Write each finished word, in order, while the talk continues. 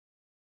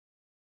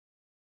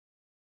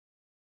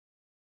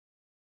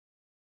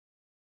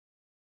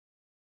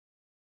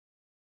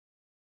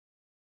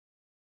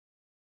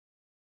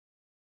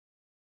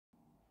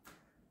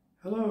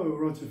Hello,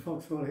 Roger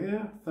Foxwell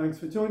here. Thanks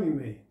for joining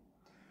me.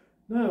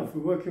 Now, if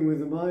we're working with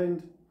the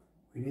mind,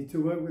 we need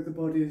to work with the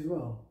body as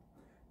well.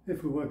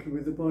 If we're working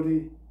with the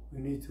body,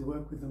 we need to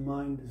work with the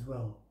mind as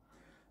well.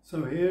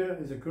 So here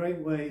is a great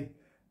way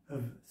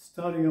of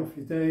starting off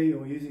your day,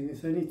 or using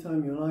this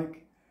anytime you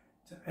like,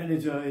 to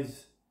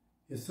energize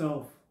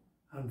yourself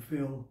and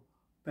feel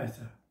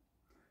better.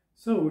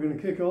 So we're going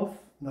to kick off,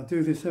 and I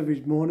do this every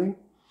morning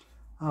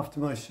after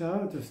my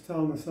shower. Just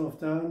towel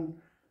myself down,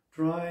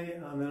 dry,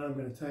 and then I'm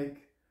going to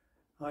take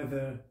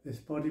either this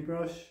body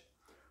brush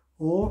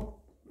or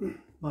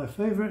my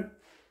favourite,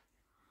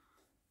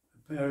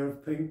 a pair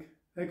of pink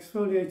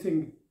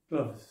exfoliating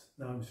gloves.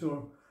 Now I'm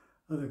sure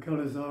other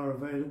colours are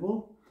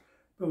available,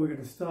 but we're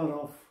going to start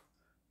off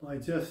by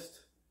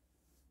just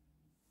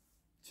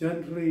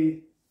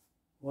gently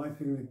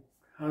wiping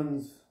the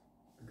hands,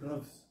 the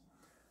gloves,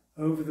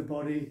 over the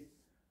body,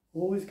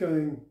 always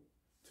going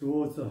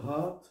towards the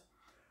heart.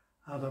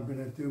 And I'm going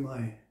to do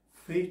my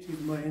feet,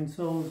 even my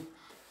insoles,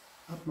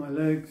 up my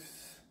legs,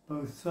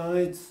 both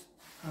sides,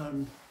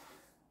 and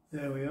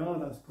there we are.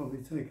 That's probably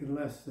taken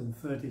less than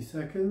 30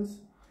 seconds.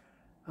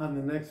 And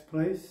the next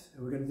place,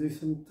 we're going to do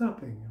some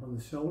tapping on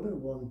the shoulder.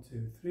 1,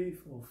 2, 3,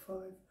 4, 5.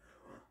 1,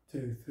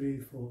 2, 3,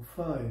 4,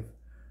 5.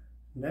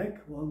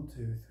 Neck. 1,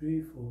 2,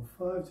 3, 4,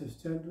 5.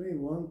 Just gently.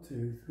 1,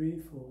 2, 3,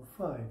 4,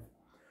 5.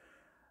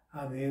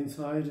 And the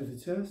inside of the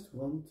chest.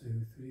 1,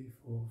 2, 3,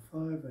 4,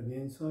 5. And the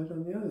inside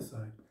on the other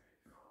side.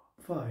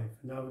 5.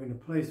 Now we're going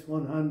to place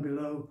one hand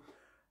below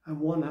and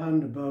one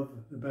hand above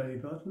the belly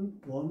button.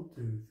 1,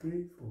 2,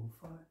 3, 4,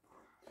 5. 1,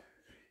 2, 3,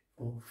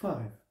 4,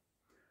 5.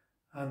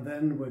 And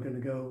then we're going to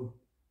go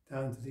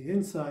down to the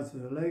insides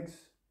of the legs.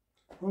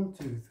 1,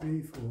 2,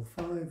 3, 4,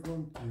 5.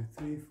 1, 2,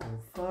 3, 4,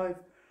 5.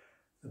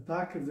 The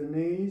back of the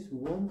knees.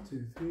 1,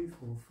 2, 3,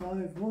 4,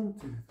 5. 1,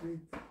 2, 3,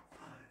 4,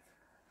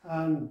 5.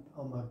 And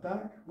on my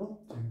back. 1,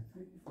 2,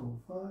 3, 4,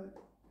 5.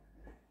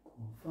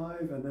 4,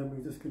 5. And then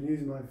we're just going to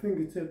use my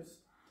fingertips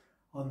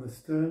on the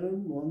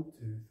sternum. 1,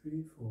 2,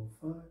 3, 4,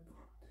 5. 1, 2,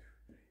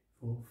 3,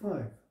 4,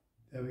 5.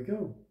 There we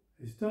go.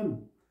 It's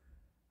done.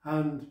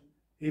 And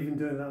even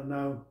doing that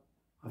now,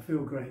 I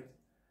feel great.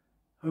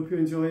 Hope you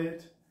enjoy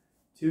it.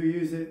 Do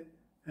use it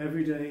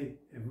every day.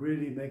 It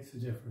really makes a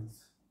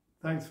difference.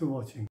 Thanks for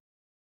watching.